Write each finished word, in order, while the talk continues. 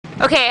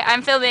Okay,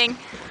 I'm filming.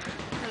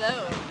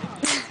 Hello.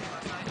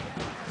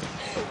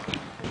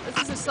 This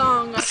is a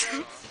song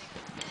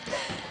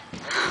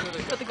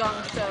for the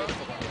Gong Show.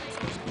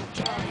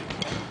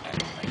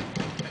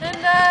 And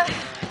I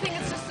think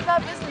it's just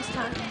about business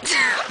time.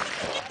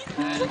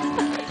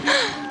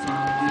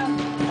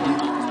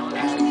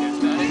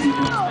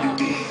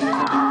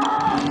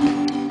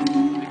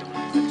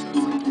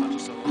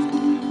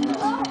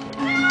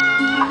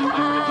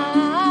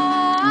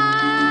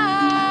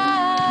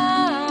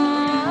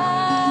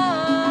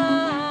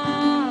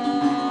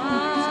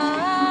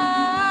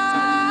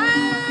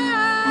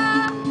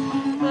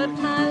 Put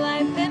my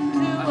life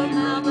into a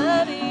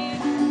melody.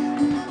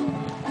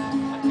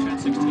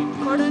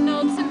 Quarter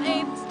notes and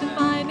eighths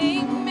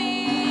defining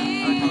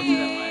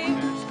me.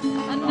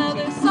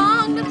 Another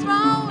song to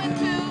throw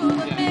into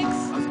the mix.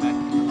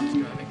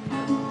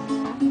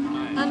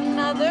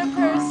 Another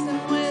person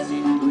with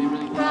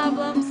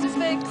problems to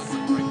fix.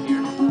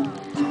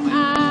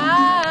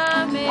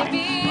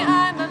 Maybe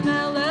I'm a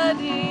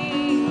melody.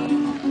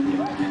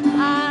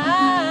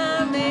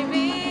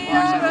 Maybe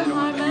you're a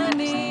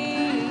harmony.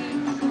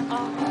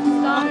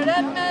 Start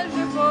at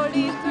measure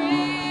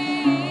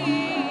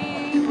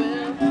 43.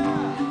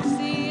 We'll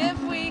see if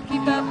we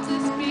keep up to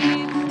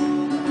speed.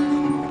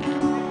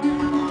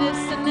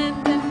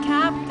 Dissonant and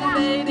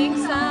captivating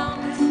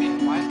sounds.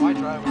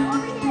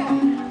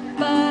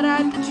 But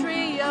at the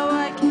trio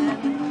I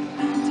can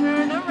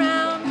turn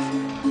around.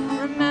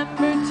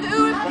 Remember to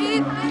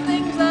repeat the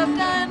things I've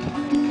done.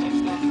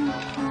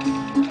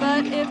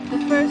 But if the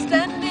first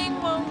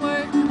ending won't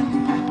work,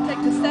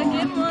 take the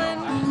second one.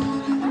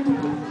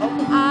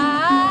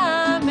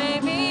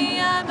 Maybe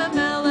I'm a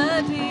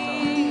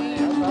melody.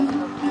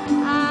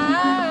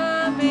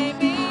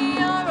 Maybe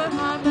you're a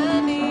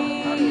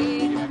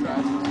harmony.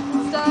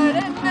 Start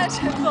at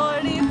measure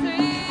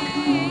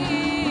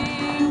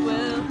 43.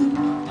 We'll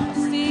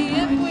see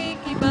if we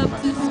keep up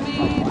to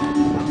speed.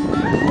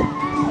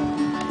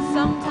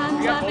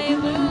 Sometimes I may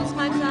lose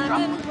my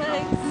time and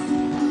place.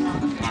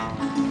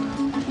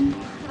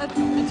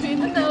 Between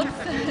the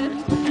notes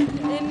and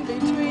in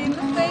between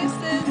the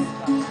faces.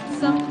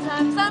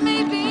 Sometimes I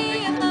may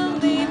be in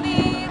lonely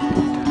need.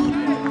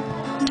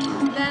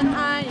 Then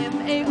I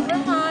am a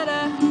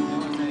fermata.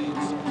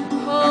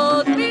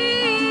 Hold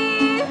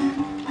me.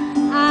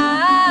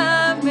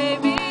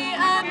 Maybe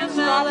I'm a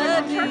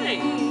melody.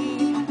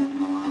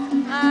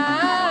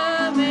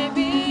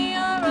 Maybe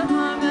you're a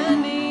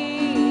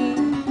harmony.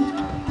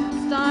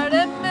 Start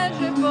at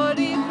measure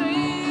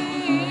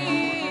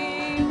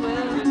 43.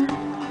 We'll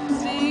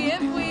see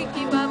if we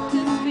keep up to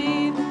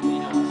speed.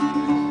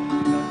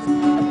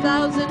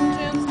 1,000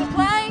 tunes to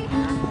play.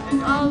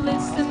 I'll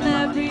listen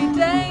every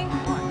day.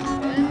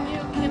 And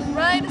you can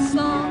write a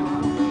song.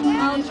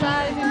 I'll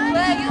try to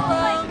play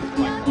along.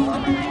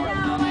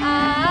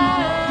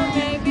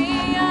 Maybe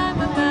I'm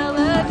a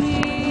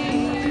melody.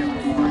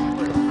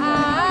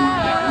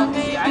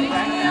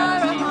 Maybe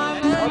you're a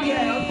harmony.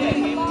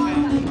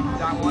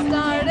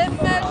 Start at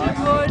measure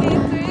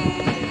 43.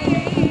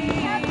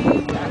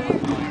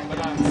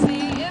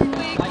 See if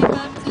we keep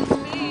up to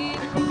speed.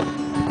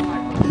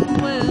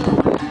 We'll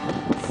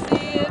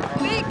see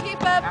if we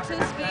keep up to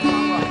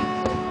speed.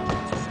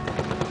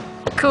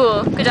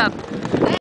 Cool. Good job.